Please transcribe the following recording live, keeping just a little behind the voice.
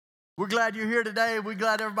We're glad you're here today. We're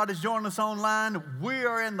glad everybody's joining us online. We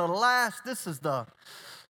are in this is the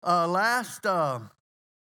last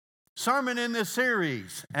sermon in this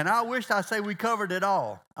series. And I wish I say we covered it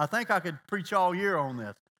all. I think I could preach all year on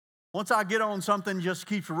this. Once I get on something, it just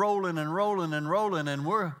keeps rolling and rolling and rolling. And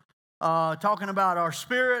we're talking about our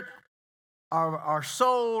spirit, our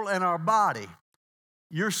soul, and our body.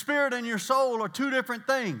 Your spirit and your soul are two different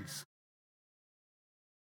things.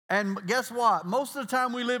 And guess what? Most of the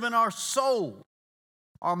time we live in our soul,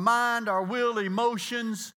 our mind, our will,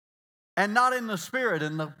 emotions, and not in the spirit.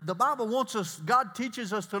 And the Bible wants us, God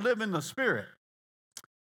teaches us to live in the spirit.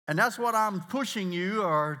 And that's what I'm pushing you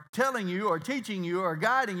or telling you or teaching you or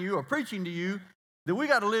guiding you or preaching to you, that we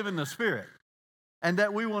got to live in the spirit and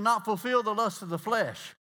that we will not fulfill the lust of the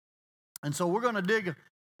flesh. And so we're going to dig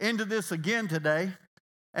into this again today.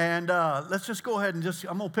 And let's just go ahead and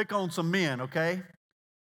I'm going to pick on some men, okay?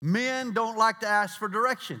 Men don't like to ask for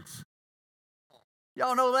directions.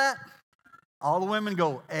 Y'all know that? All the women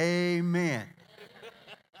go, amen.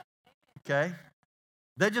 Okay?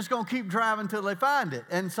 They're just going to keep driving till they find it.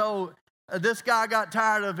 And so this guy got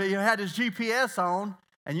tired of it. He had his GPS on,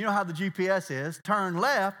 and you know how the GPS is. Turn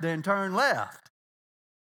left, then turn left.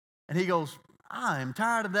 And he goes, I am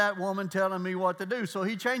tired of that woman telling me what to do. So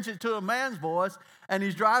he changed it to a man's voice, and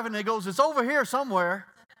he's driving, and he goes, it's over here somewhere.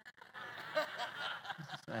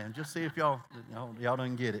 And just see if y'all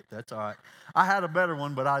didn't get it. That's all right. I had a better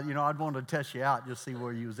one, but I'd want to test you out, just see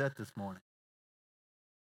where you was at this morning.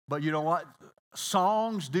 But you know what?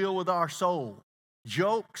 Songs deal with our soul.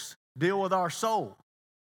 Jokes deal with our soul.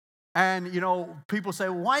 And, people say,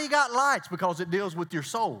 well, why you got lights? Because it deals with your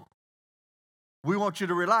soul. We want you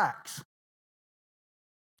to relax.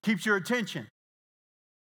 Keeps your attention.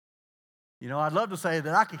 I'd love to say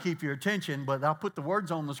that I could keep your attention, but I'll put the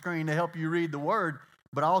words on the screen to help you read the word.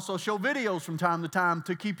 But I also show videos from time to time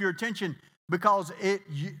to keep your attention, because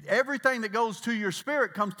everything that goes to your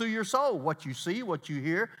spirit comes through your soul. What you see, what you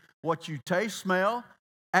hear, what you taste, smell,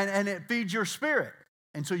 and it feeds your spirit.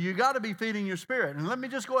 And so you got to be feeding your spirit. And let me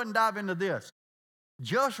just go ahead and dive into this.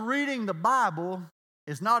 Just reading the Bible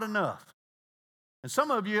is not enough. And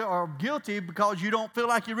some of you are guilty because you don't feel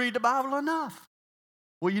like you read the Bible enough.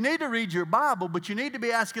 Well, you need to read your Bible, but you need to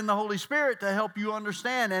be asking the Holy Spirit to help you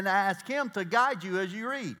understand and ask Him to guide you as you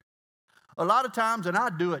read. A lot of times, and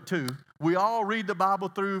I do it too, we all read the Bible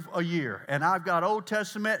through a year. And I've got Old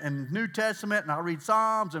Testament and New Testament, and I read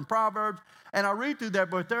Psalms and Proverbs, and I read through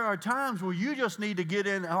that. But there are times where you just need to get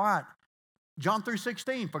in, all right, John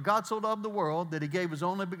 3:16, for God so loved the world that He gave His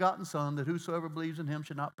only begotten Son, that whosoever believes in Him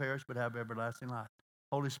should not perish but have everlasting life.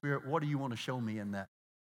 Holy Spirit, what do you want to show me in that?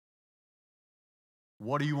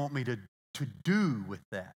 What do you want me to do with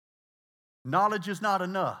that? Knowledge is not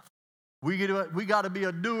enough. We got to be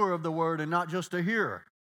a doer of the word and not just a hearer.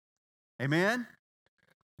 Amen?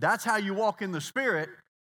 That's how you walk in the Spirit,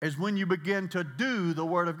 is when you begin to do the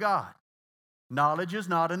word of God. Knowledge is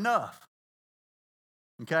not enough.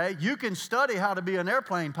 Okay? You can study how to be an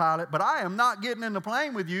airplane pilot, but I am not getting in the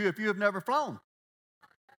plane with you if you have never flown.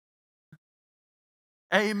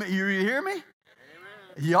 Amen. You hear me?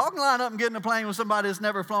 Y'all can line up and get in a plane with somebody that's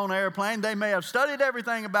never flown an airplane. They may have studied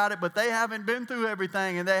everything about it, but they haven't been through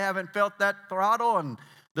everything, and they haven't felt that throttle and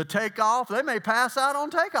the takeoff. They may pass out on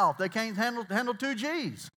takeoff. They can't handle 2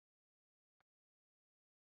 Gs.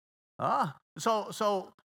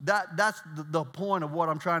 So that's the point of what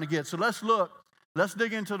I'm trying to get. So let's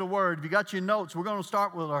dig into the Word. If you got your notes, we're going to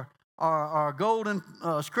start with our golden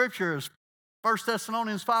scriptures, 1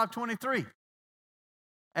 Thessalonians 5:23.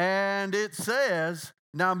 And it says,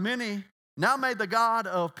 Now may the God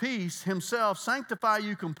of peace Himself sanctify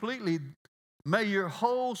you completely. May your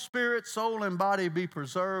whole spirit, soul, and body be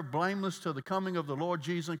preserved blameless to the coming of the Lord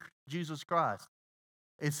Jesus Christ.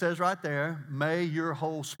 It says right there, may your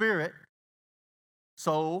whole spirit,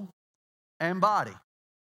 soul, and body.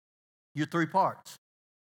 Your 3 parts.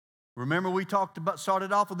 Remember we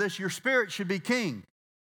started off with this, your spirit should be king.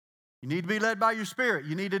 You need to be led by your spirit.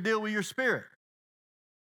 You need to deal with your spirit.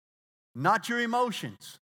 Not your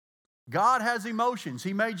emotions. God has emotions.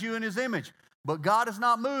 He made you in His image. But God is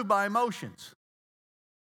not moved by emotions.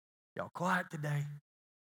 Y'all quiet today.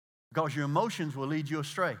 Because your emotions will lead you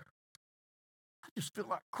astray. I just feel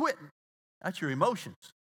like quitting. That's your emotions.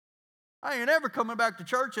 I ain't ever coming back to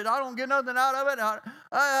church and I don't get nothing out of it.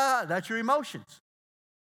 That's your emotions.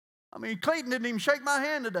 I mean, Clayton didn't even shake my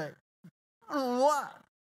hand today. I don't know why.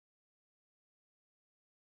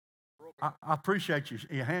 I appreciate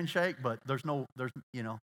your handshake, but there's come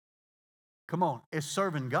on, it's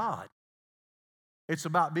serving God. It's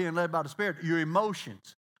about being led by the Spirit. Your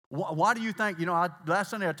emotions. Why do you think,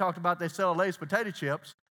 last Sunday I talked about they sell Lay's potato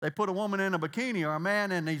chips, They put a woman in a bikini or a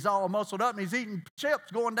man and he's all muscled up and he's eating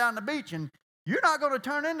chips going down the beach, and you're not going to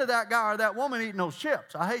turn into that guy or that woman eating those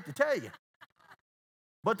chips. I hate to tell you.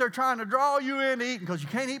 But they're trying to draw you into eating because you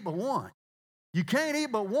can't eat but one. You can't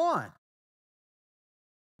eat but one.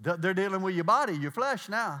 They're dealing with your body, your flesh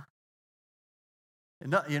now.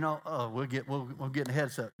 And we'll get in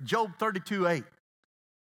ahead of Job 32:8.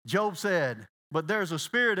 Job said, "But there's a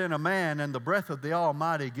spirit in a man, and the breath of the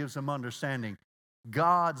Almighty gives him understanding."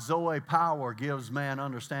 God's Zoe power gives man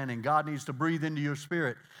understanding. God needs to breathe into your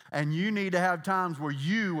spirit. And you need to have times where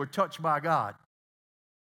you were touched by God.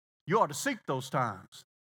 You ought to seek those times.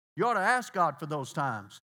 You ought to ask God for those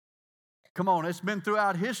times. Come on, it's been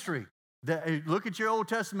throughout history. Look at your Old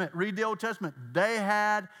Testament. Read the Old Testament. They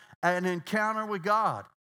had an encounter with God.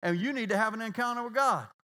 And you need to have an encounter with God.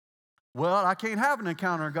 Well, I can't have an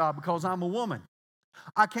encounter with God because I'm a woman.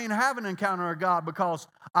 I can't have an encounter with God because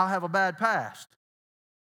I have a bad past.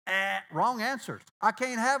 Wrong answers. I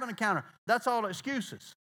can't have an encounter. That's all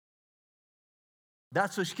excuses.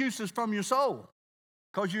 That's excuses from your soul.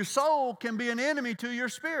 Because your soul can be an enemy to your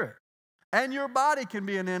spirit. And your body can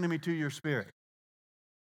be an enemy to your spirit.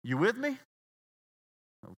 You with me?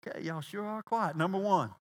 Okay, y'all sure are quiet. Number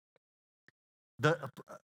one, the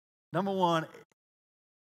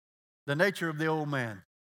nature of the old man.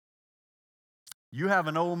 You have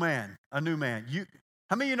an old man, a new man.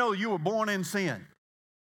 How many of you know you were born in sin?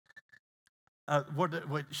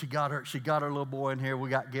 She got her little boy in here. We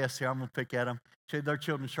got guests here. I'm going to pick at them. They're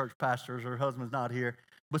children's church pastors. Her husband's not here.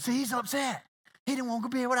 But see, he's upset. He didn't want to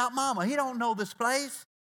be here without mama. He don't know this place.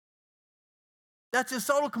 That's his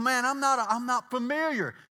soul command. I'm not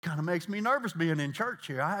familiar. Kind of makes me nervous being in church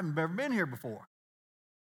here. I haven't ever been here before.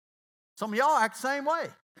 Some of y'all act the same way.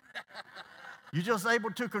 You're just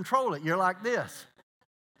able to control it. You're like this.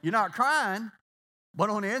 You're not crying, but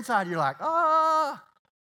on the inside you're like,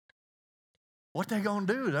 what they gonna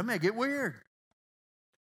do? That may get weird.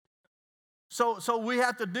 So we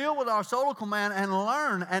have to deal with our soul command and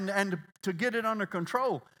learn and to get it under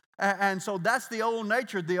control. And so that's the old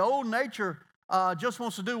nature. The old nature just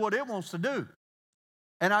wants to do what it wants to do.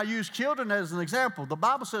 And I use children as an example. The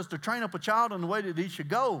Bible says to train up a child in the way that he should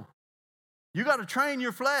go. You got to train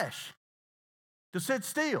your flesh to sit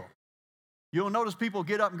still. You'll notice people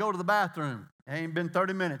get up and go to the bathroom. It ain't been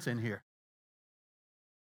 30 minutes in here.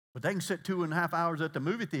 But they can sit 2.5 hours at the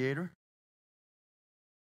movie theater.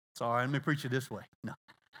 Sorry, let me preach it this way. No.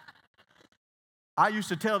 I used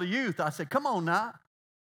to tell the youth, I said, come on now.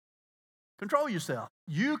 Control yourself.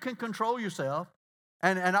 You can control yourself.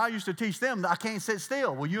 And I used to teach them that I can't sit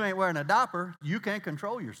still. Well, you ain't wearing a diaper. You can't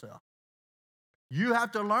control yourself. You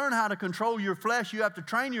have to learn how to control your flesh. You have to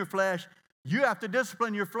train your flesh. You have to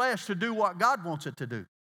discipline your flesh to do what God wants it to do.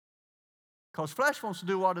 Because flesh wants to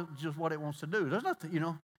do just what it wants to do. There's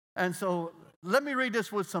nothing, And so let me read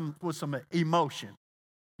this with some emotion.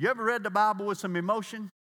 You ever read the Bible with some emotion?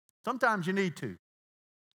 Sometimes you need to.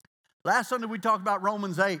 Last Sunday we talked about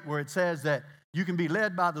Romans 8, where it says that you can be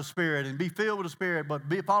led by the Spirit and be filled with the Spirit, but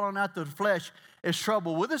following after the flesh is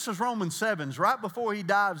trouble. Well, this is Romans 7, right before he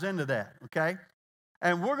dives into that, okay?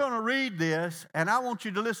 And we're going to read this, and I want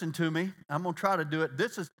you to listen to me. I'm going to try to do it.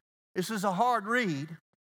 This is a hard read,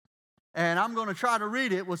 and I'm going to try to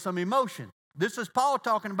read it with some emotion. This is Paul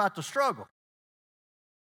talking about the struggle.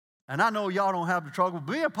 And I know y'all don't have the struggle,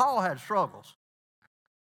 but me and Paul had struggles.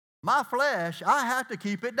 My flesh, I have to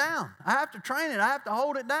keep it down. I have to train it. I have to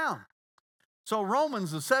hold it down. So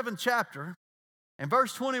Romans, the 7th chapter, and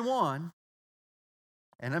verse 21,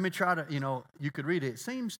 and let me try to, you could read it. It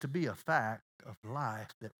seems to be a fact of life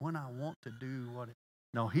that when I want to do what it...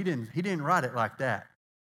 No, he didn't write it like that.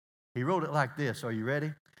 He wrote it like this. Are you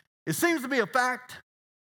ready? It seems to be a fact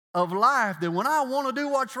of life that when I want to do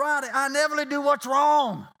what's right, I never do what's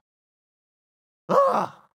wrong.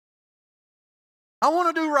 Ugh. I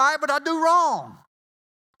want to do right, but I do wrong.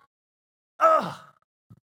 Ugh.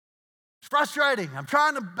 It's frustrating. I'm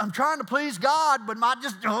trying to please God, but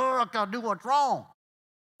I gotta do what's wrong.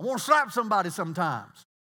 I want to slap somebody sometimes.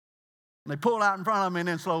 And they pull out in front of me and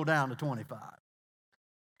then slow down to 25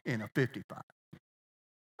 in a 55.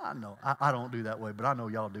 I know. I don't do that way, but I know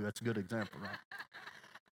y'all do. That's a good example, right?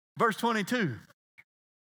 Verse 22.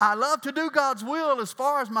 I love to do God's will as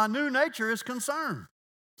far as my new nature is concerned.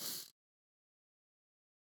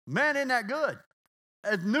 Man, isn't that good?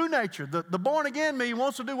 It's new nature. The born-again me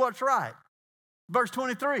wants to do what's right. Verse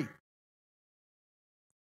 23.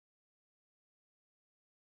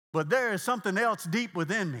 But there is something else deep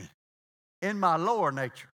within me, in my lower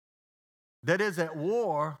nature, that is at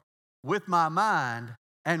war with my mind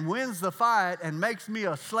and wins the fight and makes me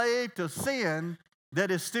a slave to sin that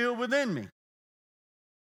is still within me.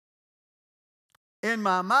 In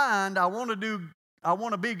my mind, I want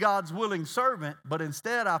to be God's willing servant, but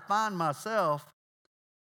instead I find myself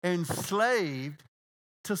enslaved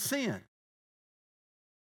to sin.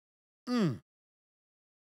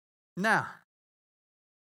 Now,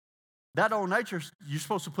 that old nature, you're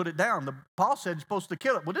supposed to put it down. Paul said you're supposed to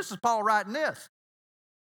kill it. Well, this is Paul writing this.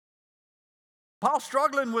 Paul's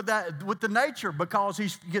struggling with that, with the nature, because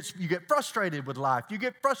you get frustrated with life. You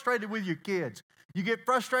get frustrated with your kids. You get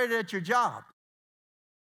frustrated at your job.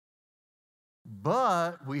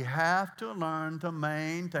 But we have to learn to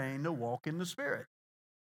maintain the walk in the Spirit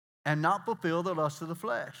and not fulfill the lust of the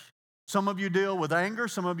flesh. Some of you deal with anger.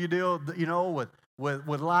 Some of you deal,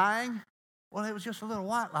 with lying. Well, it was just a little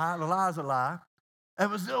white lie. The lie's a lie.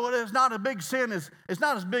 It's not a big sin. It's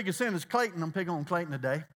not as big a sin as Clayton. I'm picking on Clayton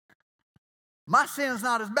today. My sin's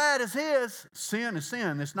not as bad as his. Sin is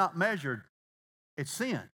sin. It's not measured. It's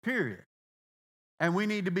sin, period. And we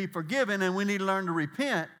need to be forgiven, and we need to learn to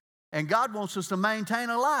repent. And God wants us to maintain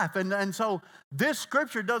a life. And so this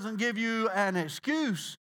scripture doesn't give you an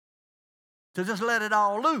excuse to just let it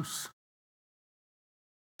all loose,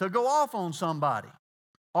 to go off on somebody,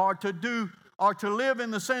 or to live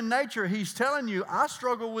in the sin nature. He's telling you, I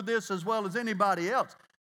struggle with this as well as anybody else.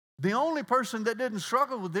 The only person that didn't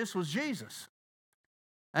struggle with this was Jesus.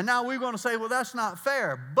 And now we're going to say, well, that's not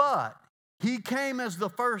fair. But he came as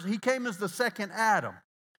the second Adam.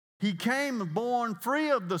 He came born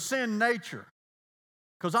free of the sin nature.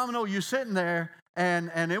 Because I know you're sitting there,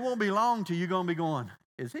 and it won't be long till you're going to be going,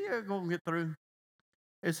 is he ever going to get through?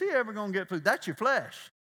 Is he ever going to get through? That's your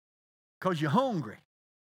flesh, because you're hungry.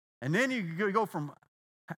 And then you go from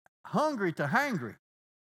hungry to hangry.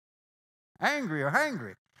 Angry or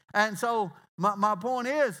hangry. And so my point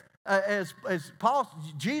is, as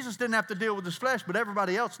Jesus didn't have to deal with his flesh, but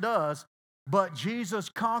everybody else does. But Jesus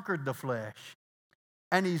conquered the flesh.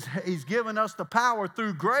 And he's given us the power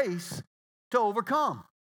through grace to overcome.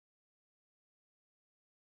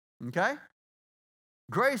 Okay?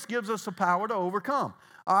 Grace gives us the power to overcome.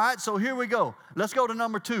 All right, so here we go. Let's go to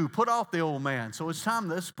number 2. Put off the old man. So it's time.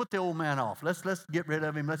 Let's put the old man off. Let's get rid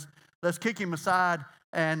of him. Let's kick him aside.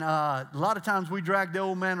 And a lot of times we drag the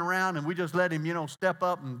old man around and we just let him, step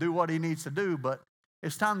up and do what he needs to do. But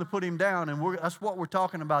it's time to put him down. And that's what we're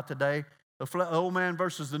talking about today. The old man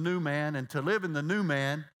versus the new man, and to live in the new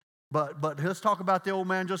man. But let's talk about the old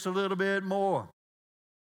man just a little bit more.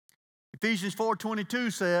 Ephesians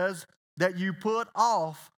 4:22 says that you put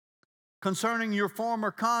off concerning your former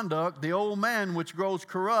conduct the old man which grows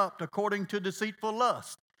corrupt according to deceitful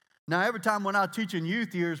lust. Now, every time when I was teaching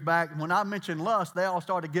youth years back, when I mentioned lust, they all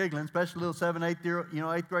started giggling, especially little 7th,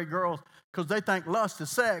 8th grade girls, because they think lust is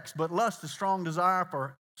sex, but lust is strong desire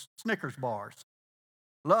for Snickers bars.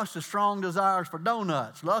 Lust is strong desires for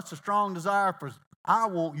donuts. Lust is strong desire for, I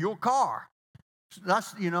want your car.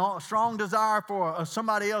 That's, a strong desire for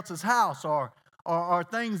somebody else's house, or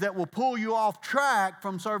things that will pull you off track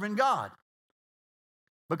from serving God.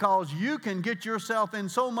 Because you can get yourself in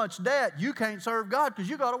so much debt, you can't serve God because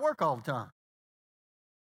you got to work all the time.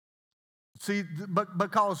 See, but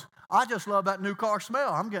because I just love that new car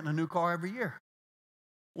smell. I'm getting a new car every year.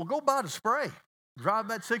 Well, go buy the spray. Drive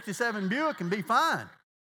that 67 Buick and be fine.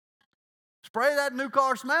 Spray that new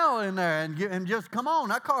car smell in there and just, come on,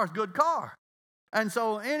 that car's a good car. And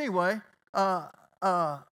so anyway,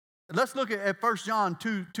 let's look at 1 John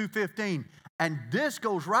 2:15. And this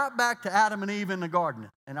goes right back to Adam and Eve in the garden.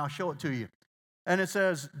 And I'll show it to you. And it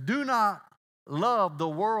says, do not love the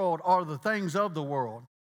world or the things of the world.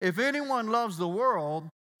 If anyone loves the world,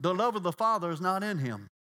 the love of the Father is not in him.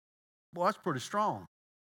 Boy, that's pretty strong.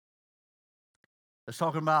 It's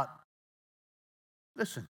talking about,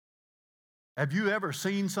 listen, have you ever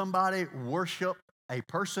seen somebody worship a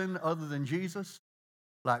person other than Jesus?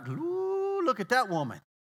 Like, ooh, look at that woman.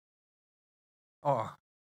 Or,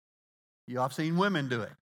 I've seen women do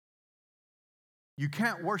it. You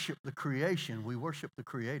can't worship the creation. We worship the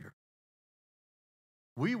Creator.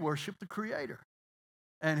 We worship the Creator.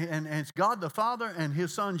 And it's God the Father, and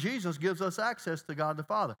His Son Jesus gives us access to God the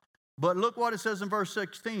Father. But look what it says in verse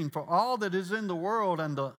 16. For all that is in the world,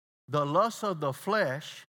 and the lust of the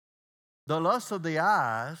flesh, the lust of the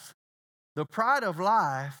eyes, the pride of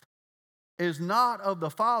life, is not of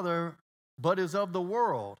the Father, but is of the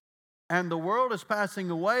world. And the world is passing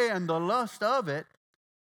away, and the lust of it,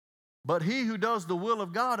 but he who does the will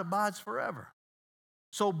of God abides forever.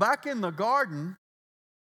 So back in the garden,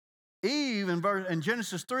 Eve in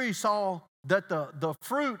Genesis 3 saw that the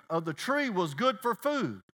fruit of the tree was good for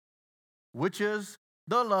food, which is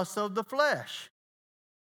the lust of the flesh.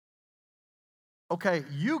 Okay,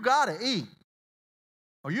 you got to eat,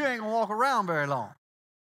 or you ain't going to walk around very long.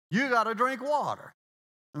 You got to drink water,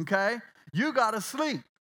 okay? You got to sleep.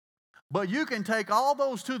 But you can take all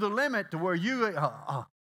those to the limit to where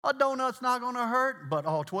a donut's not going to hurt, but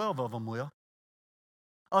all 12 of them will.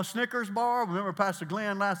 A Snickers bar, remember Pastor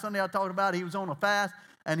Glenn last Sunday I talked about, he was on a fast,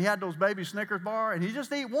 and he had those baby Snickers bar, and he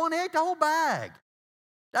just ate one, ate the whole bag.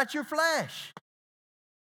 That's your flesh.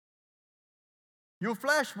 Your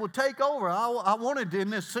flesh will take over. I wanted in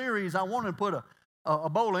this series, I wanted to put a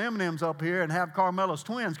bowl of M&Ms up here and have Carmela's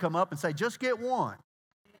twins come up and say, just get one.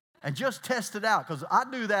 And just test it out, because I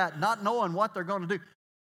do that not knowing what they're going to do.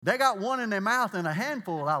 They got one in their mouth and a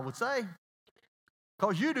handful, I would say.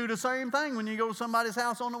 Because you do the same thing when you go to somebody's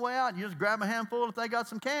house on the way out. You just grab a handful if they got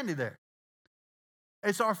some candy there.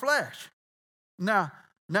 It's our flesh. Now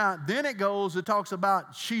then it talks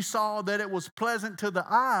about she saw that it was pleasant to the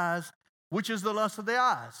eyes, which is the lust of the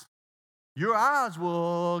eyes. Your eyes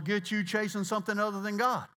will get you chasing something other than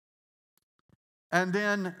God. And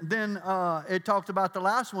then it talked about the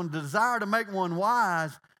last one, the desire to make one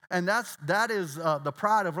wise, and that is the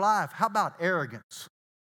pride of life. How about arrogance?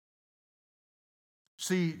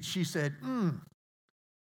 See, she said,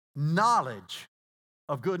 knowledge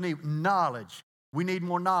of good and evil. Knowledge. We need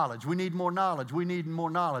more knowledge. We need more knowledge. We need more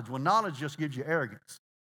knowledge. Well, knowledge just gives you arrogance.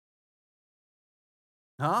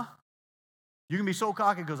 Huh? You can be so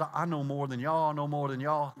cocky because I know more than y'all, I know more than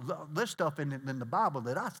y'all. There's stuff in the Bible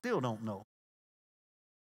that I still don't know.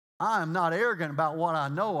 I am not arrogant about what I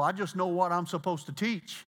know. I just know what I'm supposed to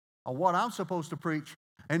teach or what I'm supposed to preach.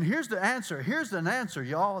 And here's the answer. Here's an answer,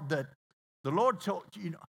 y'all, that the Lord told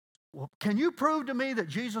you. Well, can you prove to me that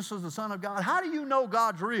Jesus is the Son of God? How do you know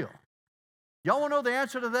God's real? Y'all want to know the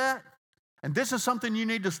answer to that? And this is something you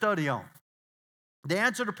need to study on. The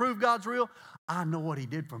answer to prove God's real, I know what he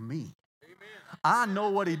did for me. Amen. I know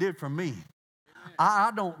what he did for me.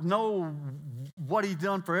 I don't know what he's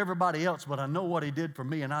done for everybody else, but I know what he did for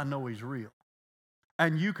me, and I know he's real.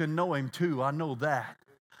 And you can know him too. I know that.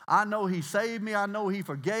 I know he saved me. I know he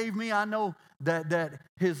forgave me. I know that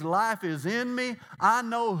his life is in me. I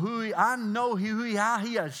know how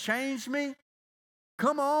he has changed me.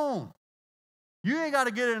 Come on. You ain't got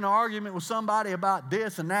to get in an argument with somebody about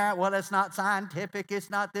this and that. Well, it's not scientific. It's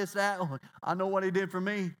not this, that. Oh, I know what he did for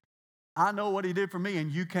me. I know what he did for me,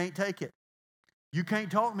 and you can't take it. You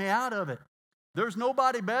can't talk me out of it. There's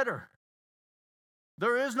nobody better.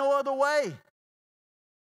 There is no other way.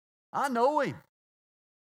 I know him.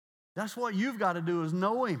 That's what you've got to do is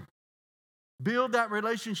know him. Build that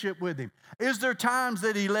relationship with him. Is there times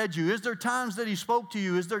that he led you? Is there times that he spoke to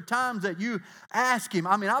you? Is there times that you ask him?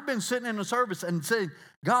 I mean, I've been sitting in the service and saying,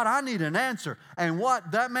 God, I need an answer. And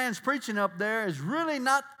what that man's preaching up there is really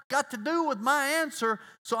not got to do with my answer,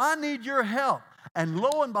 so I need your help. And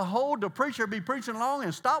lo and behold, the preacher be preaching along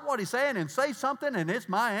and stop what he's saying and say something, and it's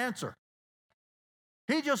my answer.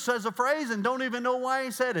 He just says a phrase and don't even know why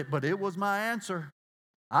he said it, but it was my answer.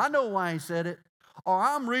 I know why he said it. Or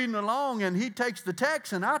I'm reading along and he takes the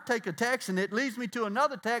text and I take a text and it leads me to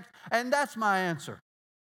another text, and that's my answer.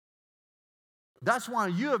 That's why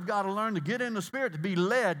you have got to learn to get in the Spirit, to be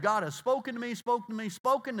led. God has spoken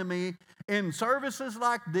to me in services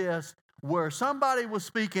like this, where somebody was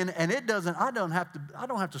speaking, and I don't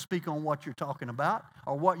have to speak on what you're talking about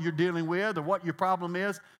or what you're dealing with or what your problem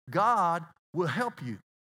is. God will help you.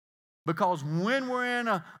 Because when we're in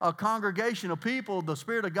a congregation of people, the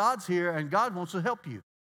Spirit of God's here, and God wants to help you.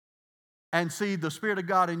 And see the Spirit of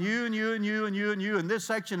God in you and you and you and you and you, and this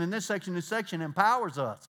section and this section, this section empowers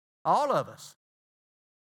us, all of us.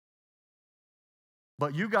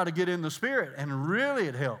 But you've got to get in the Spirit, and really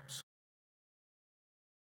it helps.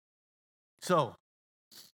 So,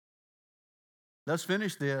 let's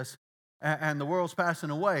finish this, and the world's passing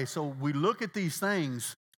away. So we look at these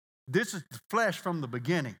things. This is the flesh from the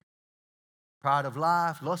beginning. Pride of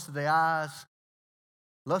life, lust of the eyes,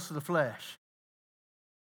 lust of the flesh.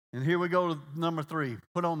 And here we go to number 3.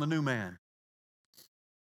 Put on the new man.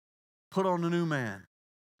 Put on the new man.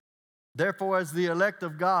 Therefore, as the elect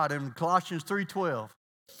of God, in Colossians 3:12,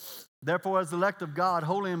 therefore, as the elect of God,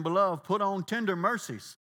 holy and beloved, put on tender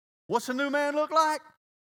mercies. What's the new man look like?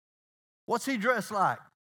 What's he dressed like?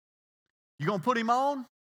 You going to put him on?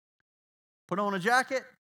 Put on a jacket?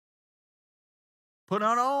 Put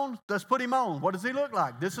on? Let's put him on. What does he look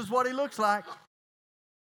like? This is what he looks like.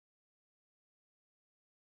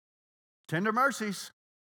 Tender mercies.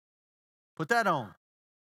 Put that on.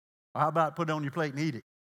 Or how about put it on your plate and eat it?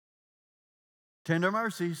 Tender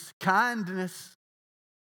mercies, kindness,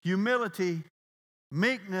 humility,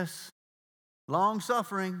 meekness,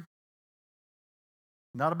 long-suffering.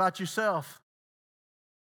 Not about yourself.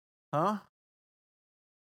 Huh?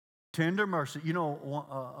 Tender mercy. You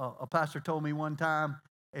know, a pastor told me one time,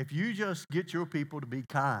 if you just get your people to be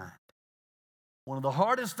kind. One of the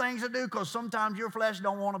hardest things to do, because sometimes your flesh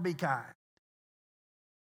don't want to be kind.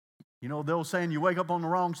 You know, the old saying, you wake up on the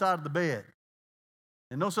wrong side of the bed.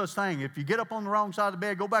 And no such thing. If you get up on the wrong side of the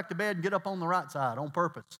bed, go back to bed and get up on the right side on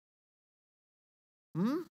purpose.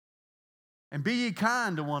 And be ye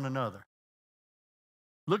kind to one another.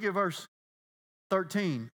 Look at verse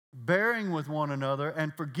 13. Bearing with one another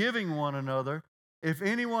and forgiving one another. If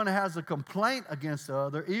anyone has a complaint against the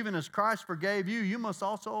other, even as Christ forgave you, you must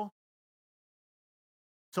also.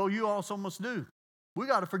 So you also must do. We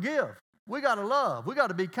got to forgive. We got to love. We got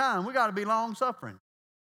to be kind. We got to be long-suffering.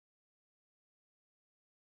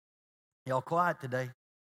 Y'all quiet today.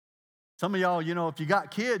 Some of y'all, you know, if you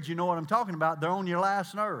got kids, you know what I'm talking about. They're on your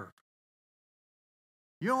last nerve.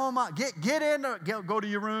 You know, get in there, go to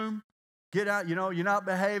your room, get out. You know, you're not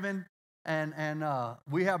behaving, and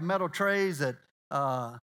we have metal trays that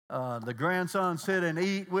the grandson sit and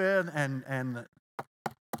eat with, and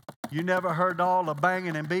you never heard all the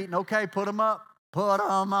banging and beating. Okay, put them up,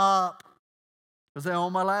 because they're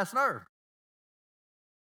on my last nerve.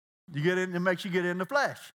 You get in, it makes you get in the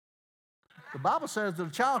flesh. The Bible says that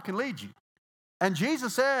a child can lead you. And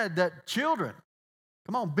Jesus said that children,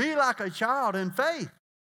 come on, be like a child in faith.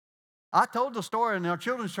 I told the story in our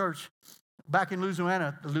children's church back in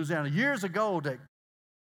Louisiana years ago that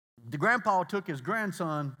the grandpa took his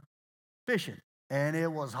grandson fishing, and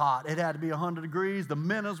it was hot. It had to be 100 degrees. The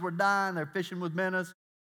minnows were dying. They're fishing with minnows.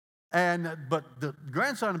 But the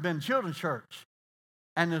grandson had been in children's church,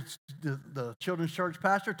 and the children's church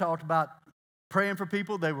pastor talked about praying for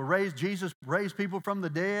people. They were raised, Jesus raised people from the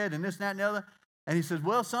dead and this, and that, and the other. And he said,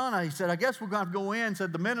 well, son, I guess we're going to go in.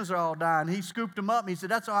 Said, the minnows are all dying. He scooped them up, and he said,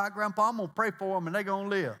 that's all right, Grandpa. I'm going to pray for them, and they're going to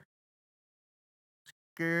live.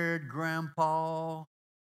 Scared Grandpa.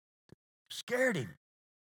 Scared him.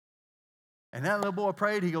 And that little boy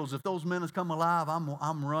prayed. He goes, if those minnows come alive,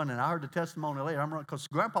 I'm running. I heard the testimony later. I'm running because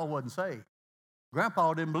Grandpa wasn't saved.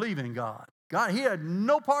 Grandpa didn't believe in God. He had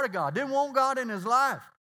no part of God. Didn't want God in his life.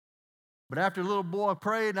 But after the little boy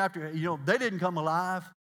prayed, and after, they didn't come alive,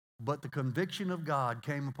 but the conviction of God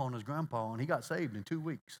came upon his grandpa, and he got saved in 2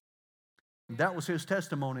 weeks. And that was his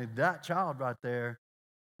testimony. That child right there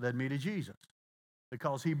led me to Jesus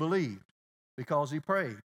because he believed, because he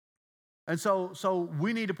prayed. And so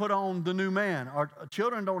we need to put on the new man. Our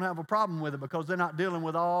children don't have a problem with it because they're not dealing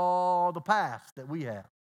with all the past that we have,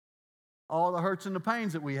 all the hurts and the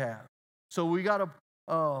pains that we have. So we got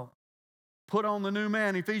to put on the new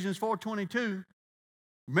man. Ephesians 4:22.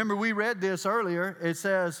 Remember, we read this earlier. It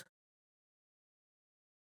says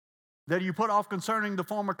that you put off concerning the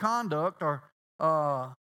former conduct, or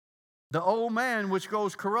the old man which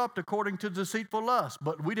goes corrupt according to deceitful lust.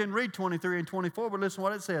 But we didn't read 23 and 24, but listen to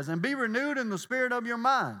what it says. And be renewed in the spirit of your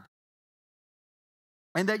mind,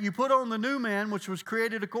 and that you put on the new man which was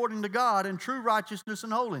created according to God in true righteousness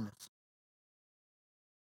and holiness.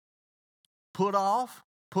 Put off,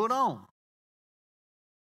 put on.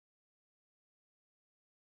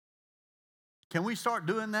 Can we start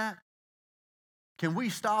doing that? Can we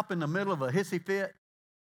stop in the middle of a hissy fit?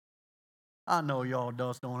 I know y'all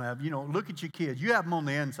adults don't have, look at your kids. You have them on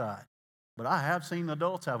the inside. But I have seen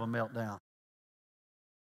adults have a meltdown.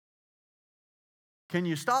 Can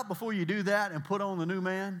you stop before you do that and put on the new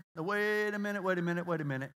man? Wait a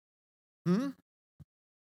minute.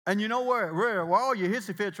 And you know where all your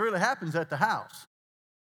hissy fits really happens? At the house.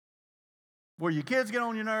 Where your kids get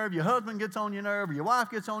on your nerve, your husband gets on your nerve, or your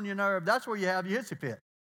wife gets on your nerve, that's where you have your hissy fit.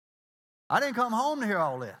 I didn't come home to hear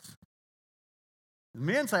all this.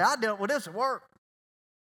 Men say, I dealt with this at work.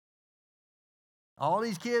 All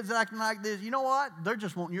these kids acting like this, you know what? They're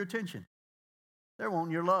just wanting your attention. They're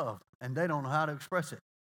wanting your love, and they don't know how to express it.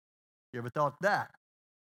 You ever thought that?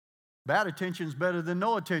 Bad attention is better than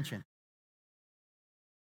no attention.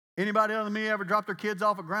 Anybody other than me ever drop their kids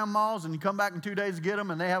off at grandma's and you come back in 2 days to get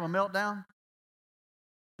them and they have a meltdown?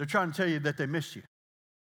 They're trying to tell you that they missed you.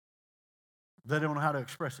 They don't know how to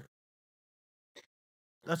express it.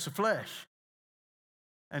 That's the flesh.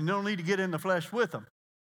 And you don't need to get in the flesh with them.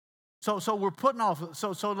 So we're putting off,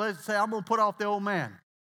 so let's say I'm going to put off the old man.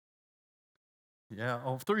 Yeah,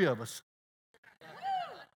 all three of us.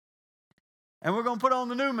 And we're going to put on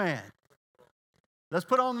the new man. Let's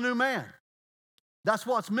put on the new man. That's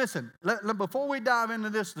what's missing. Before we dive into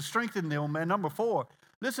this, to strengthen the old man, number 4,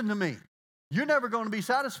 listen to me. You're never going to be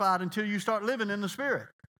satisfied until you start living in the Spirit.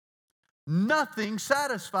 Nothing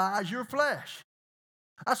satisfies your flesh.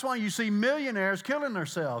 That's why you see millionaires killing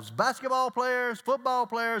themselves. Basketball players, football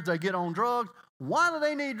players, they get on drugs. Why do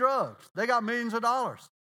they need drugs? They got millions of dollars.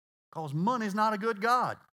 Because money's not a good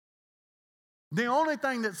God. The only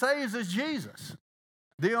thing that saves is Jesus.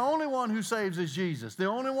 The only one who saves is Jesus. The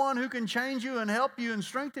only one who can change you and help you and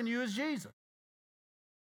strengthen you is Jesus.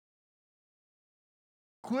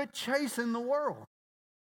 Quit chasing the world.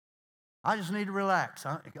 I just need to relax.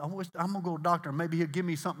 I'm going to go to the doctor. Maybe he'll give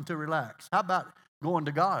me something to relax. How about going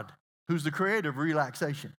to God, who's the creator of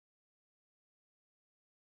relaxation?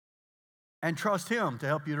 And trust him to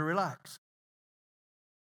help you to relax.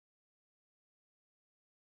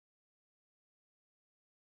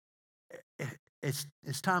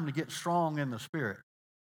 It's time to get strong in the Spirit.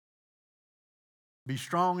 Be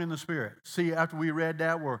strong in the Spirit. See, after we read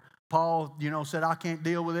that where Paul, said, I can't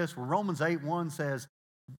deal with this. Well, Romans 8:1 says,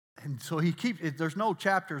 and so he keeps, there's no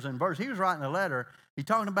chapters and verse. He was writing a letter. He's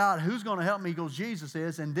talking about who's going to help me. He goes, Jesus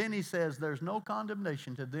is. And then he says, there's no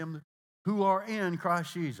condemnation to them who are in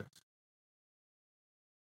Christ Jesus.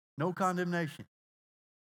 No condemnation.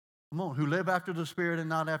 Come on, who live after the Spirit and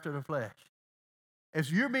not after the flesh. If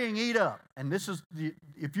you're being eat up, and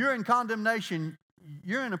if you're in condemnation,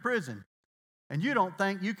 you're in a prison, and you don't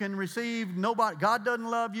think you can receive nobody. God doesn't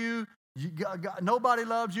love you. Nobody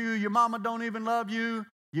loves you. Your mama don't even love you.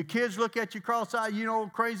 Your kids look at you cross-eyed,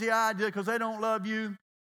 crazy-eyed because they don't love you.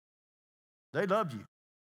 They love you.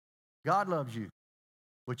 God loves you.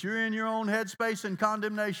 But you're in your own headspace and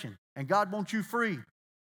condemnation, and God wants you free.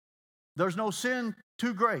 There's no sin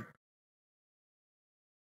too great.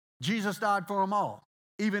 Jesus died for them all,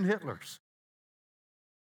 even Hitler's.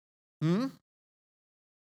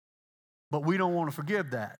 But we don't want to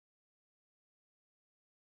forgive that.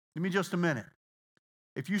 Give me just a minute.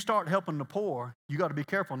 If you start helping the poor, you got to be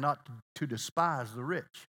careful not to despise the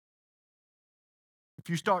rich. If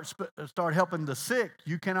you start helping the sick,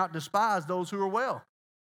 you cannot despise those who are well.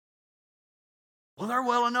 Well, they're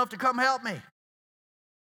well enough to come help me.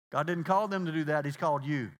 God didn't call them to do that. He's called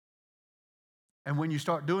you. And when you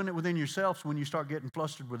start doing it within yourselves, when you start getting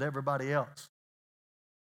flustered with everybody else,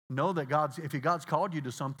 know that if God's called you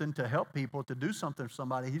to something, to help people, to do something for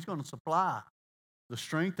somebody, he's going to supply the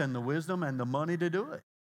strength and the wisdom and the money to do it.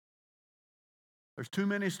 There's too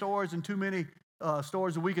many stories and too many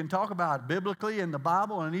stories that we can talk about biblically in the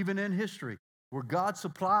Bible and even in history where God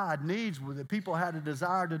supplied needs where the people had a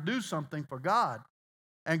desire to do something for God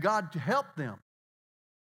and God helped them.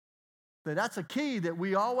 That's a key that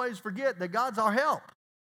we always forget, that God's our help.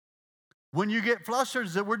 When you get flustered,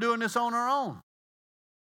 that we're doing this on our own.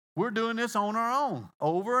 We're doing this on our own.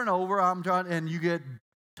 Over and over, and you get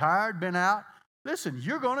tired, been out. Listen,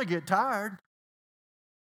 you're going to get tired.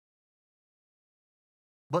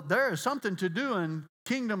 But there is something to do in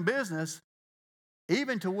kingdom business,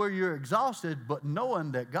 even to where you're exhausted, but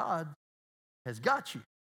knowing that God has got you.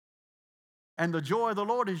 And the joy of the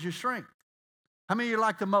Lord is your strength. How many of you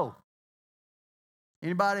like to mow?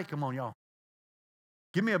 Anybody? Come on, y'all.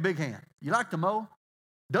 Give me a big hand. You like to mow?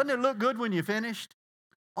 Doesn't it look good when you're finished?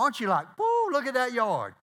 Aren't you like, whoo, look at that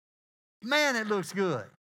yard. Man, it looks good.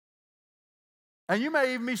 And you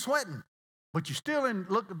may even be sweating, but you still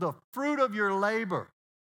look at the fruit of your labor.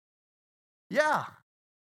 Yeah.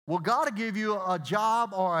 Well, God will give you a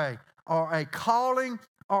job or a calling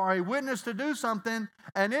or a witness to do something,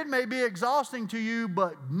 and it may be exhausting to you,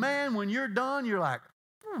 but man, when you're done, you're like,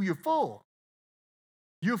 ooh, you're full.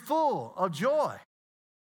 You're full of joy.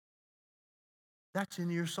 That's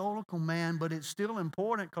in your soulical man, but it's still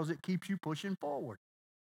important because it keeps you pushing forward.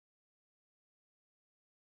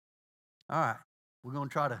 All right, we're going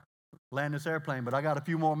to try to land this airplane, but I got a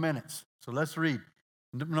few more minutes. So let's read.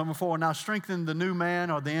 Number 4, now strengthen the new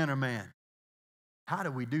man or the inner man. How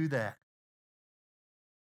do we do that?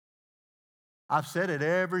 I've said it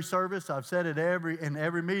every service. I've said it in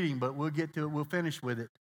every meeting, but we'll get to it. We'll finish with it.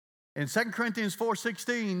 In 2 Corinthians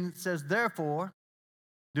 4:16, it says, therefore,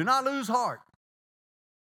 do not lose heart.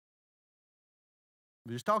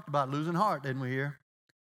 We just talked about losing heart, didn't we here?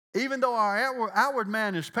 Even though our outward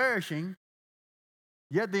man is perishing,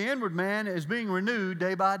 yet the inward man is being renewed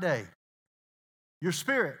day by day. Your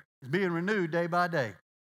spirit is being renewed day by day.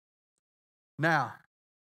 Now,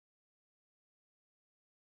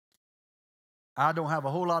 I don't have a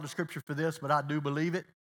whole lot of scripture for this, but I do believe it,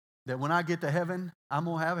 that when I get to heaven, I'm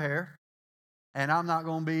going to have hair, and I'm not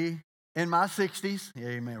going to be in my 60s.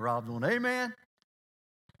 Amen. Rob's going, amen.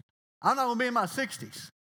 I'm not going to be in my 60s.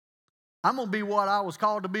 I'm going to be what I was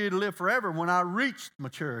called to be to live forever when I reached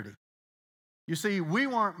maturity. You see, we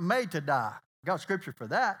weren't made to die. Got scripture for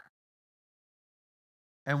that.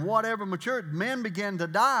 And whatever matured, men began to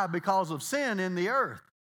die because of sin in the earth.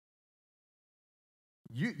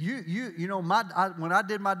 When I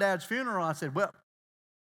did my dad's funeral, I said, well,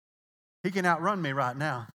 he can outrun me right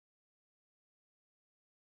now.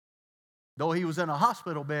 Though he was in a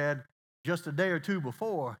hospital bed just a day or two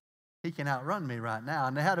before, He can outrun me right now.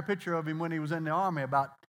 And they had a picture of him when he was in the army, about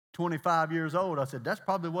 25 years old. I said, that's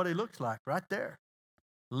probably what he looks like right there.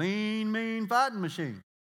 Lean, mean fighting machine.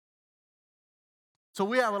 So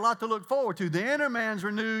we have a lot to look forward to. The inner man's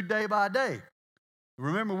renewed day by day.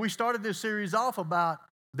 Remember, we started this series off about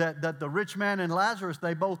that the rich man and Lazarus,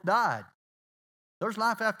 they both died. There's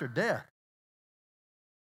life after death.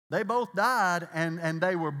 They both died, and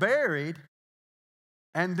they were buried.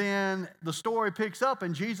 And then the story picks up,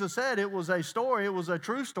 and Jesus said it was a story, it was a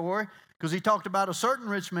true story, because he talked about a certain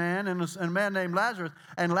rich man and a man named Lazarus.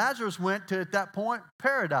 And Lazarus went to, at that point,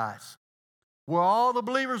 paradise, where all the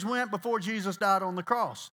believers went before Jesus died on the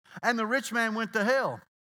cross. And the rich man went to hell.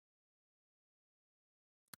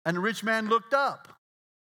 And the rich man looked up.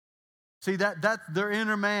 See, that's their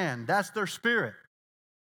inner man. That's their spirit.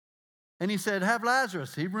 And he said, have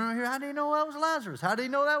Lazarus. He remember, how do you know that was Lazarus? How do you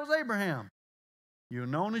know that was Abraham? You're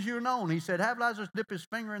known as you're known. He said, have Lazarus dip his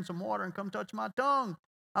finger in some water and come touch my tongue.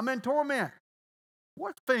 I'm in torment.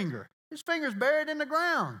 What finger? His finger's buried in the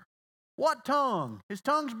ground. What tongue? His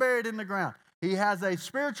tongue's buried in the ground. He has a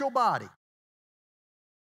spiritual body.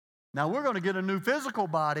 Now, we're going to get a new physical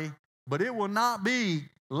body, but it will not be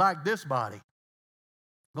like this body.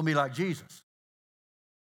 It's going to be like Jesus.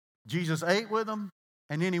 Jesus ate with them,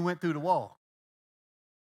 and then he went through the wall.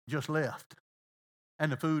 Just left. And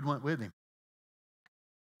the food went with him.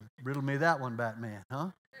 Riddle me that one, Batman, huh?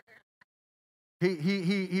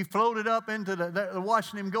 He floated up into they're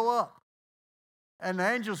watching him go up. And the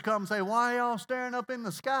angels come and say, why are y'all staring up in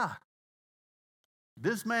the sky?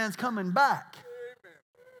 This man's coming back.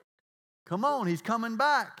 Come on, he's coming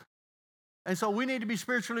back. And so we need to be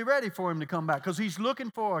spiritually ready for him to come back, because he's looking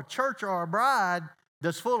for a church or a bride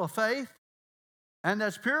that's full of faith and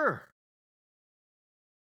that's pure.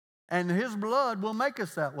 And his blood will make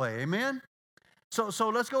us that way. Amen? So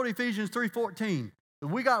let's go to Ephesians 3:14.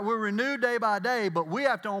 We're renewed day by day, but we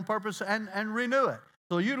have to on purpose and renew it.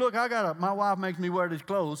 So you look, my wife makes me wear these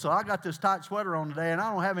clothes, so I got this tight sweater on today, and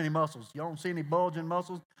I don't have any muscles. You don't see any bulging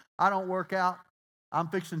muscles. I don't work out. I'm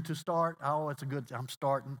fixing to start. Oh, I'm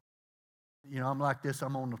starting. You know, I'm like this.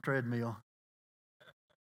 I'm on the treadmill.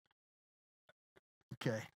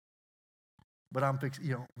 Okay. But I'm fixing,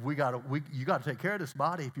 you got to take care of this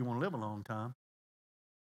body if you want to live a long time.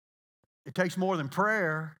 It takes more than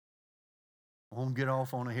prayer. I won't get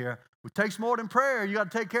off on it here. It takes more than prayer. You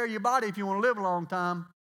got to take care of your body if you want to live a long time.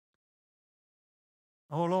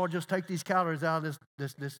 Oh, Lord, just take these calories out of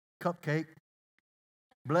this cupcake.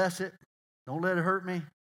 Bless it. Don't let it hurt me.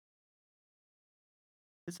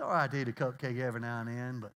 It's all right to eat a cupcake every now and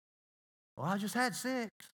then, but, I just had 6.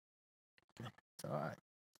 Okay, it's all right.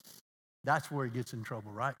 That's where he gets in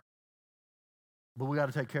trouble, right? But we got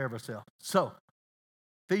to take care of ourselves. So,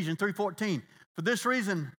 Ephesians 3:14. For this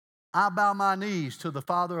reason, I bow my knees to the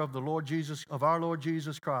Father of our Lord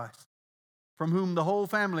Jesus Christ, from whom the whole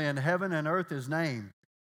family in heaven and earth is named,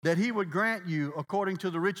 that he would grant you according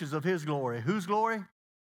to the riches of his glory. Whose glory?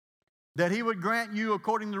 That he would grant you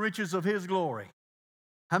according to the riches of his glory.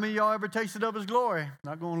 How many of y'all ever tasted of his glory?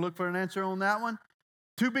 Not going to look for an answer on that one.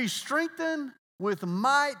 To be strengthened with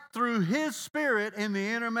might through his Spirit in the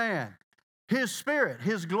inner man. His Spirit.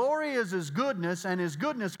 His glory is his goodness, and his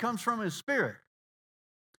goodness comes from his Spirit.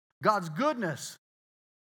 God's goodness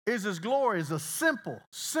is his glory. Is a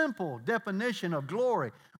simple definition of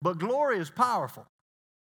glory. But glory is powerful.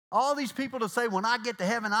 All these people that say, when I get to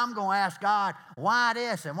heaven, I'm going to ask God, why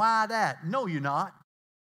this and why that? No, you're not.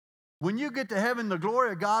 When you get to heaven, the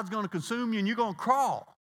glory of God's going to consume you, and you're going to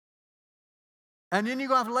crawl. And then you're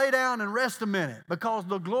going to have to lay down and rest a minute, because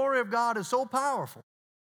the glory of God is so powerful.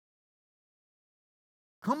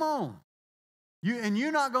 Come on.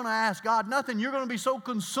 You're not going to ask God nothing. You're going to be so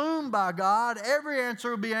consumed by God, every answer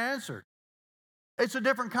will be answered. It's a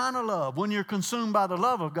different kind of love. When you're consumed by the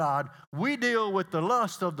love of God, we deal with the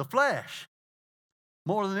lust of the flesh.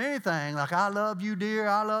 More than anything, like, I love you, dear.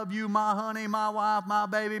 I love you, my honey, my wife, my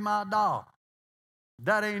baby, my dog.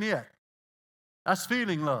 That ain't it. That's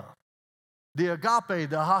feeling love. The agape,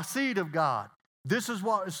 the hasid of God. This is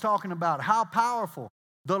what it's talking about. How powerful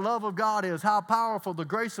the love of God is. How powerful the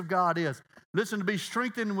grace of God is. Listen, to be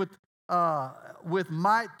strengthened with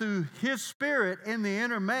might through his Spirit in the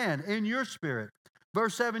inner man, in your spirit.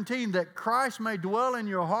 Verse 17, that Christ may dwell in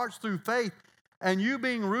your hearts through faith, and you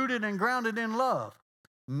being rooted and grounded in love.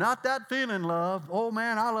 Not that feeling love. Oh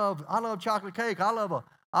man, I love chocolate cake. I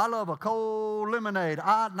love a cold lemonade.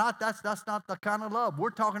 That's not the kind of love.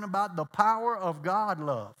 We're talking about the power of God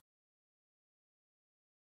love.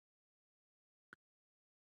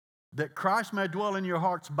 That Christ may dwell in your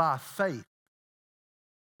hearts by faith.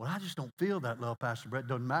 Well, I just don't feel that love, Pastor Brett.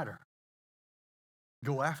 Doesn't matter.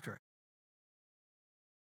 Go after it.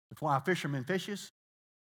 That's why a fisherman fishes.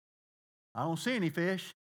 I don't see any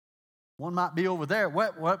fish. One might be over there.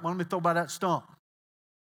 What? Let me throw by that stump.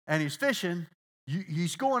 And he's fishing.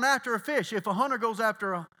 He's going after a fish. If a hunter goes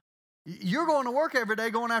after you're going to work every day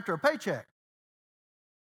going after a paycheck.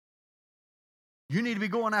 You need to be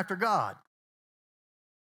going after God.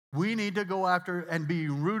 We need to go after and be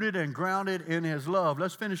rooted and grounded in His love.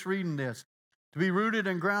 Let's finish reading this. To be rooted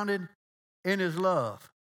and grounded in His love.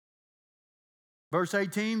 Verse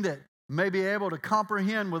 18, that may be able to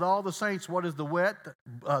comprehend with all the saints what is the width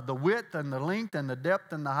and the length and the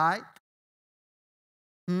depth and the height.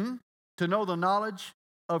 To know the knowledge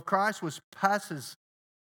of Christ which passes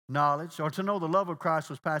knowledge, or to know the love of Christ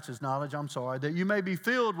which passes knowledge, that you may be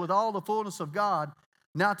filled with all the fullness of God.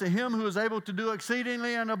 Now to Him who is able to do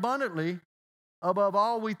exceedingly and abundantly above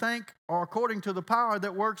all we think or according to the power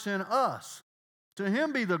that works in us. To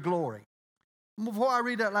Him be the glory. Before I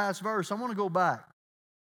read that last verse, I want to go back.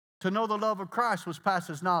 To know the love of Christ which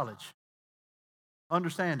passes knowledge,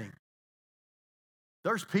 understanding.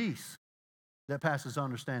 There's peace that passes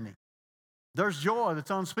understanding. There's joy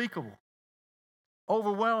that's unspeakable.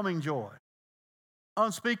 Overwhelming joy.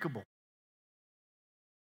 Unspeakable.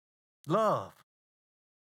 Love.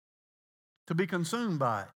 To be consumed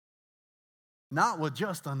by it. Not with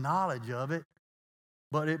just the knowledge of it,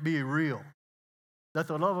 but it be real. That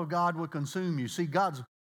the love of God would consume you. See, God's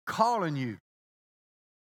calling you.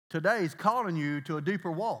 Today He's calling you to a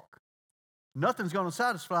deeper walk. Nothing's going to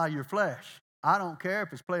satisfy your flesh. I don't care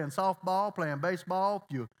if it's playing softball, playing baseball,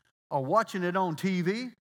 if you are watching it on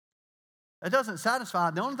TV. It doesn't satisfy.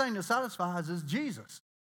 The only thing that satisfies is Jesus.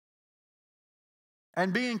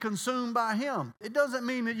 And being consumed by Him. It doesn't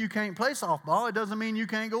mean that you can't play softball. It doesn't mean you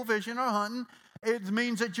can't go fishing or hunting. It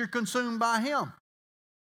means that you're consumed by Him.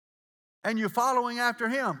 And you're following after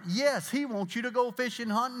Him. Yes, He wants you to go fishing,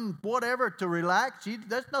 hunting, whatever, to relax.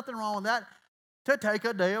 There's nothing wrong with that. To take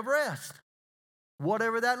a day of rest.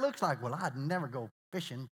 Whatever that looks like. Well, I'd never go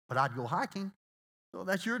fishing, but I'd go hiking. So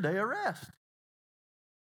that's your day of rest.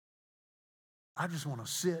 I just want to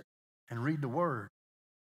sit and read the Word.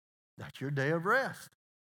 That's your day of rest.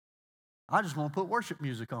 I just want to put worship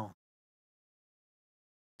music on.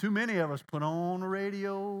 Too many of us put on the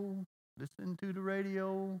radio, listen to the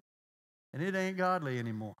radio, and it ain't godly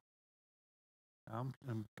anymore. I'm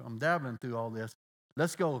dabbling through all this.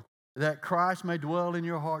 Let's go. That Christ may dwell in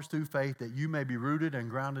your hearts through faith, that you may be rooted and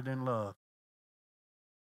grounded in love.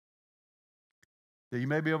 That you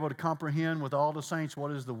may be able to comprehend with all the saints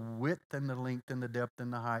what is the width and the length and the depth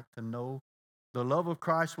and the height, to know the love of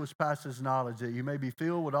Christ which passes knowledge, that you may be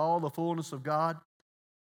filled with all the fullness of God.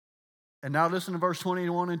 And now listen to verse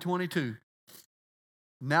 21 and 22.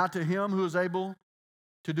 Now to Him who is able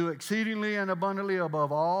to do exceedingly and abundantly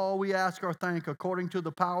above all we ask or think, according to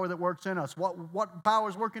the power that works in us. What power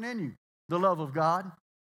is working in you? The love of God.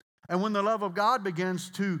 And when the love of God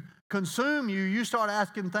begins to consume you, you start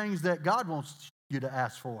asking things that God wants you to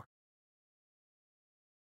ask for.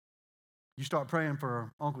 You start praying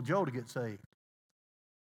for Uncle Joe to get saved.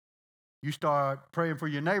 You start praying for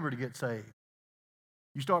your neighbor to get saved.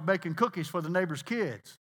 You start baking cookies for the neighbor's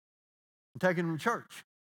kids and taking them to church.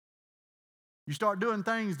 You start doing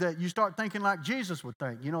things that you start thinking like Jesus would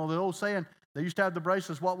think. You know, the old saying, they used to have the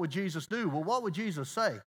bracelets, what would Jesus do? Well, what would Jesus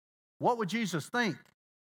say? What would Jesus think?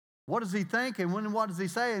 What does He think, and what does He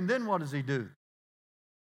say, and then what does He do?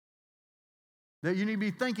 That you need to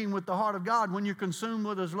be thinking with the heart of God when you're consumed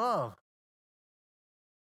with His love.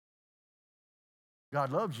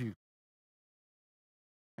 God loves you.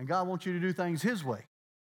 And God wants you to do things His way.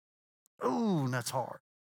 Ooh, and that's hard.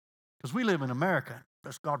 Because we live in America.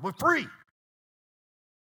 Bless God, we're free.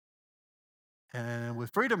 And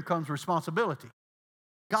with freedom comes responsibility.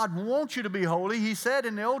 God wants you to be holy. He said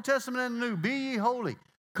in the Old Testament and the New, be ye holy.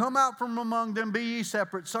 Come out from among them, be ye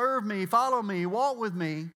separate. Serve me, follow me, walk with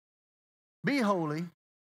me. Be holy.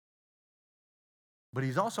 But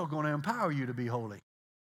He's also going to empower you to be holy.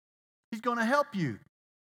 He's going to help you.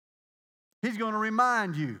 He's going to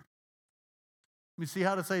remind you. Let me see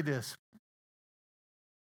how to say this.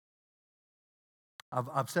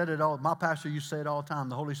 I've said it all. My pastor used to say it all the time.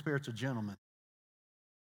 The Holy Spirit's a gentleman.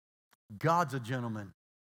 God's a gentleman.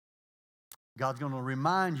 God's going to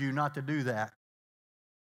remind you not to do that.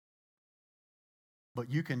 But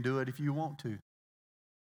you can do it if you want to.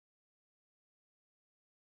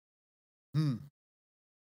 And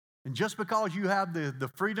just because you have the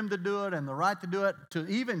freedom to do it and the right to do it, to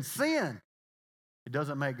even sin, it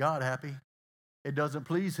doesn't make God happy. It doesn't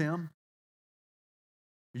please Him.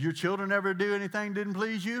 Your children ever do anything that didn't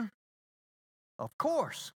please you? Of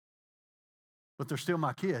course. But they're still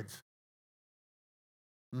my kids.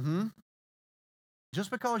 Just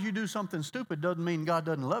because you do something stupid doesn't mean God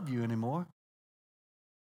doesn't love you anymore.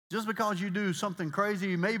 Just because you do something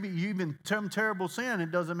crazy, maybe you even some terrible sin,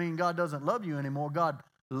 it doesn't mean God doesn't love you anymore. God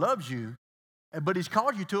loves you, but He's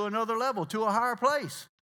called you to another level, to a higher place.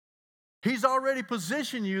 He's already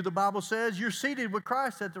positioned you, the Bible says, you're seated with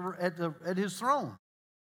Christ at His throne.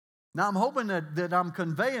 Now, I'm hoping that I'm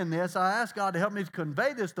conveying this. I ask God to help me to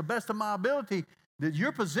convey this the best of my ability, that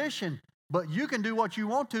you're positioned, but you can do what you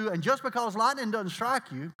want to, and just because lightning doesn't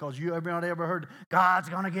strike you, because you everybody ever heard, God's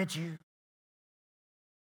going to get you.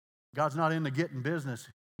 God's not in the getting business.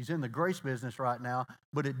 He's in the grace business right now,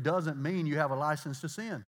 but it doesn't mean you have a license to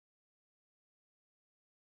sin.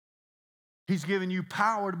 He's given you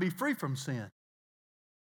power to be free from sin,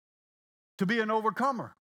 to be an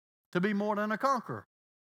overcomer, to be more than a conqueror.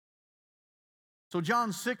 So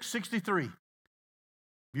John 6:63. If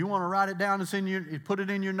you want to write it down, it's in your, put it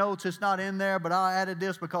in your notes. It's not in there, but I added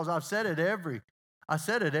this because I said it every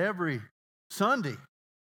Sunday,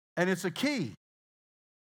 and it's a key.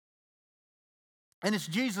 And it's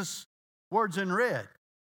Jesus' words in red.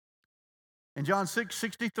 In John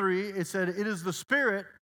 6:63, it said, it is the Spirit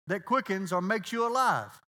that quickens or makes you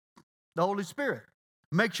alive. The Holy Spirit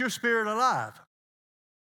makes your spirit alive.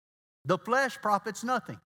 The flesh profits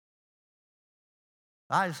nothing.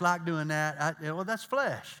 I just like doing that. Well, that's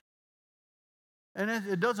flesh. And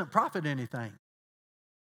it doesn't profit anything.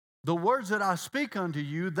 The words that I speak unto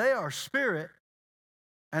you, they are spirit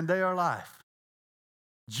and they are life.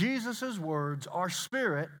 Jesus' words are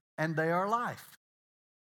spirit and they are life.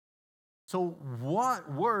 So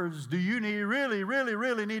what words do you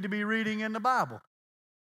really need to be reading in the Bible?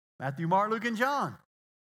 Matthew, Mark, Luke, and John.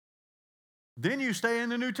 Then you stay in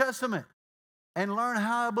the New Testament and learn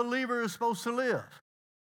how a believer is supposed to live,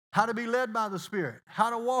 how to be led by the Spirit,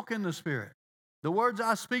 how to walk in the Spirit. The words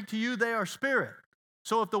I speak to you, they are spirit.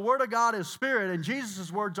 So if the Word of God is spirit and Jesus'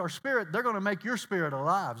 words are spirit, they're going to make your spirit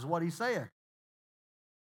alive, is what He's saying.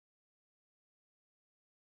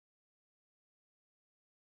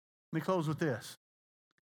 Let me close with this.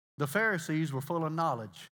 The Pharisees were full of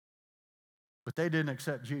knowledge, but they didn't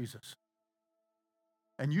accept Jesus.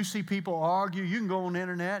 And you see people argue. You can go on the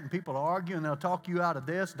internet and people argue, and they'll talk you out of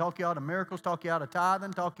this, talk you out of miracles, talk you out of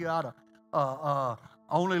tithing, talk you out of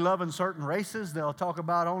only loving certain races. They'll talk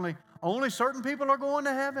about only certain people are going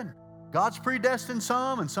to heaven. God's predestined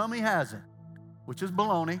some, and some He hasn't, which is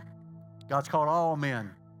baloney. God's called all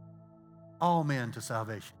men to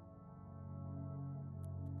salvation.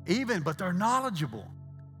 But they're knowledgeable.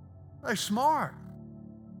 They're smart.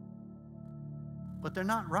 But they're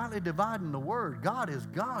not rightly dividing the word. God is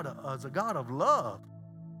a God of love.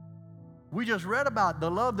 We just read about the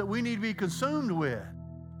love that we need to be consumed with.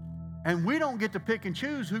 And we don't get to pick and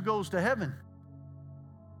choose who goes to heaven.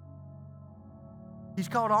 He's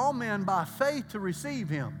called all men by faith to receive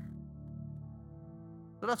Him.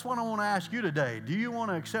 So that's what I want to ask you today. Do you want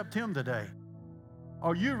to accept Him today?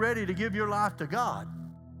 Are you ready to give your life to God?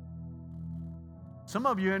 Some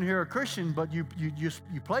of you in here are Christian, but you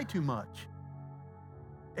play too much.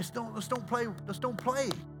 Let's don't play.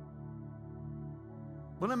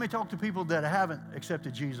 But let me talk to people that haven't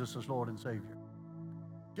accepted Jesus as Lord and Savior.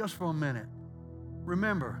 Just for a minute.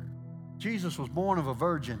 Remember, Jesus was born of a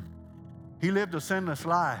virgin. He lived a sinless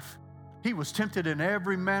life. He was tempted in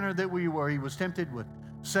every manner that we were. He was tempted with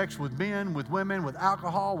sex with men, with women, with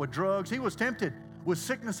alcohol, with drugs. He was tempted with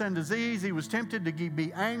sickness and disease. He was tempted to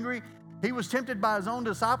be angry. He was tempted by His own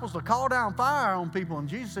disciples to call down fire on people. And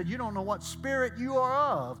Jesus said, you don't know what spirit you are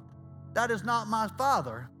of. That is not my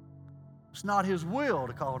Father. It's not His will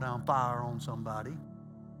to call down fire on somebody.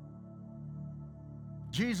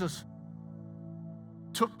 Jesus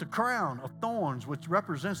took the crown of thorns, which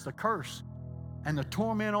represents the curse and the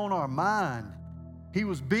torment on our mind. He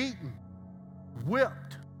was beaten,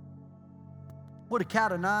 whipped with a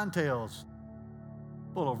cat of nine tails,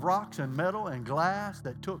 full of rocks and metal and glass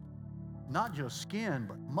that took not just skin,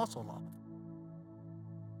 but muscle off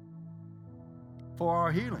for our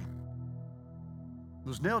healing. It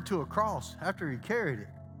was nailed to a cross after He carried it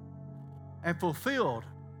and fulfilled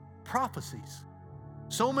prophecies.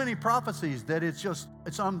 So many prophecies that it's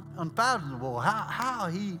unfathomable. How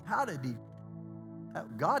did He?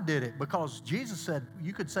 God did it, because Jesus said,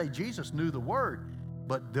 you could say Jesus knew the word,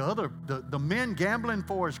 but the men gambling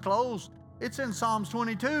for His clothes, it's in Psalms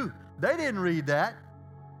 22. They didn't read that.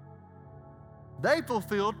 They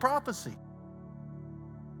fulfilled prophecy.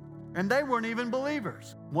 And they weren't even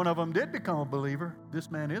believers. One of them did become a believer. This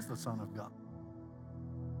man is the Son of God.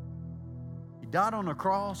 He died on the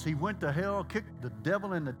cross. He went to hell, kicked the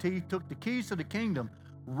devil in the teeth, took the keys to the kingdom,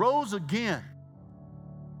 rose again.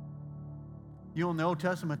 You know, in the Old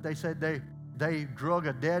Testament, they said They drug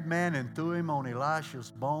a dead man and threw him on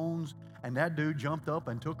Elisha's bones, and that dude jumped up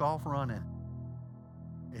and took off running.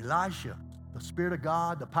 Elisha, the Spirit of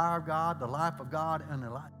God, the power of God, the life of God, and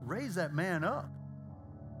raised that man up.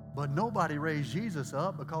 But nobody raised Jesus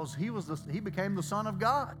up because he became the Son of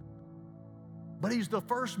God. But he's the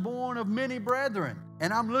firstborn of many brethren.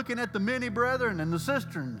 And I'm looking at the many brethren and the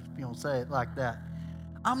sisters, if you don't say it like that.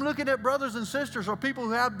 I'm looking at brothers and sisters, or people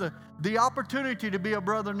who have the opportunity to be a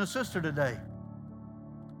brother and a sister today.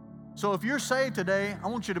 So if you're saved today, I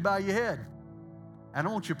want you to bow your head. And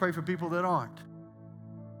I want you to pray for people that aren't.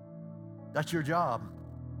 That's your job.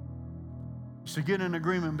 So get in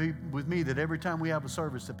agreement with me that every time we have a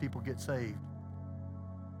service that people get saved.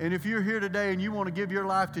 And if you're here today and you want to give your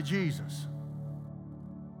life to Jesus,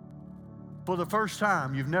 for the first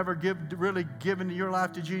time, you've never really given your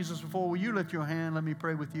life to Jesus before, will you lift your hand? Let me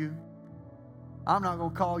pray with you. I'm not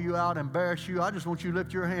going to call you out, embarrass you. I just want you to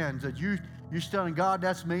lift your hands. That you're telling God,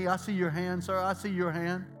 that's me. I see your hand, sir. I see your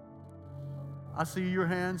hand. I see your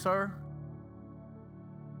hand, sir.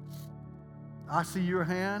 I see your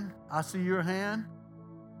hand. I see your hand.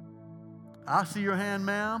 I see your hand,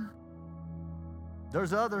 ma'am.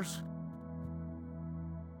 There's others.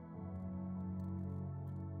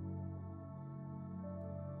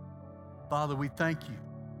 Father, we thank you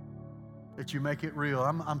that you make it real.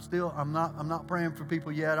 I'm not praying for people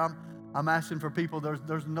yet. I'm asking for people.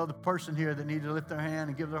 There's another person here that needs to lift their hand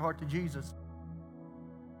and give their heart to Jesus.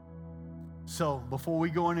 So before we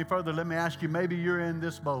go any further, let me ask you, maybe you're in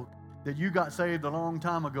this boat, that you got saved a long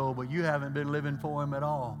time ago, but you haven't been living for him at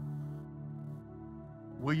all.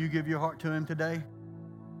 Will you give your heart to him today?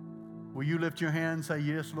 Will you lift your hand and say,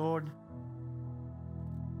 yes, Lord?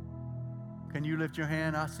 Can you lift your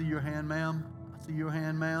hand? I see your hand, ma'am. I see your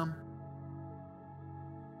hand, ma'am.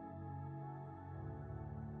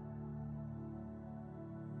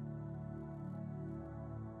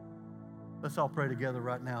 Let's all pray together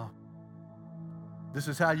right now. This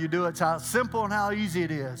is how you do it. It's how simple and how easy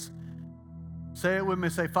it is. Say it with me.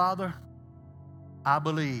 Say, Father, I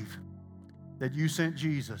believe that you sent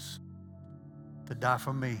Jesus to die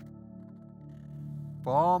for me.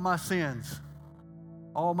 For all my sins,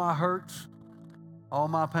 all my hurts, all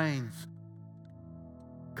my pains.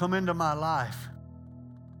 Come into my life.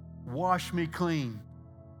 Wash me clean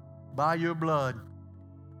by your blood.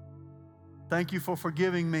 Thank you for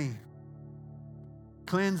forgiving me,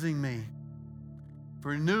 cleansing me,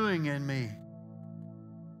 renewing in me.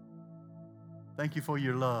 Thank you for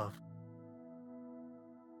your love.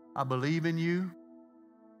 I believe in you,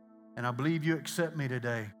 and I believe you accept me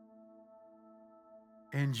today.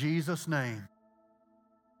 In Jesus' name,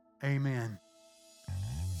 amen.